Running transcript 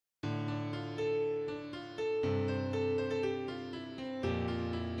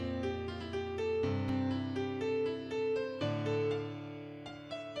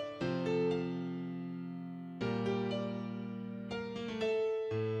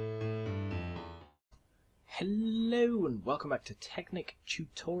Hello and welcome back to Technic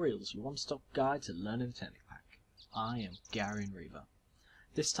Tutorials, your one-stop guide to learning the Technic Pack. I am Gary Reaver.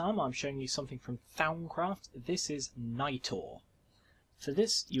 This time I'm showing you something from Thalmcraft. This is Nitor. For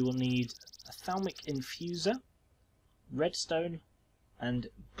this you will need a thalmic infuser, redstone and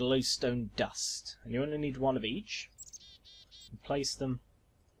glowstone dust. And you only need one of each. And place them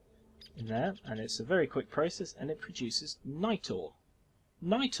in there, and it's a very quick process and it produces Nitor.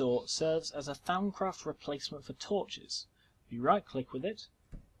 Nitor serves as a Thalmcraft replacement for torches. If you right click with it,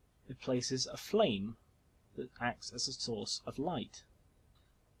 it places a flame that acts as a source of light.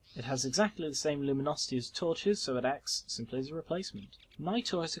 It has exactly the same luminosity as torches, so it acts simply as a replacement.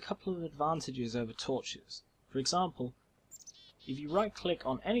 Nitor has a couple of advantages over torches. For example, if you right click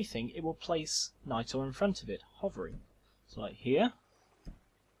on anything, it will place Nitor in front of it, hovering. So like here,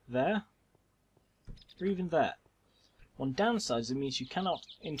 there, or even there. One downside is it means you cannot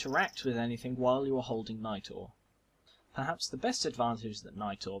interact with anything while you are holding Nitor. Perhaps the best advantage that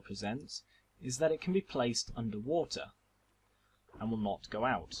Nitor presents is that it can be placed underwater and will not go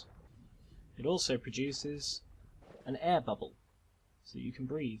out. It also produces an air bubble, so you can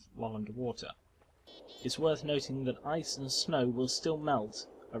breathe while underwater. It's worth noting that ice and snow will still melt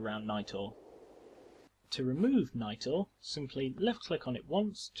around Nitor. To remove Nitor, simply left click on it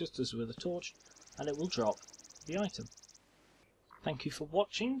once, just as with a torch, and it will drop the item. Thank you for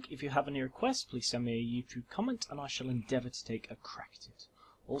watching. If you have any requests, please send me a YouTube comment and I shall endeavour to take a crack at it.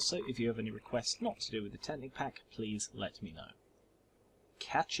 Also, if you have any requests not to do with the Technic Pack, please let me know.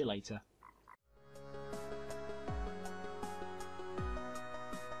 Catch you later.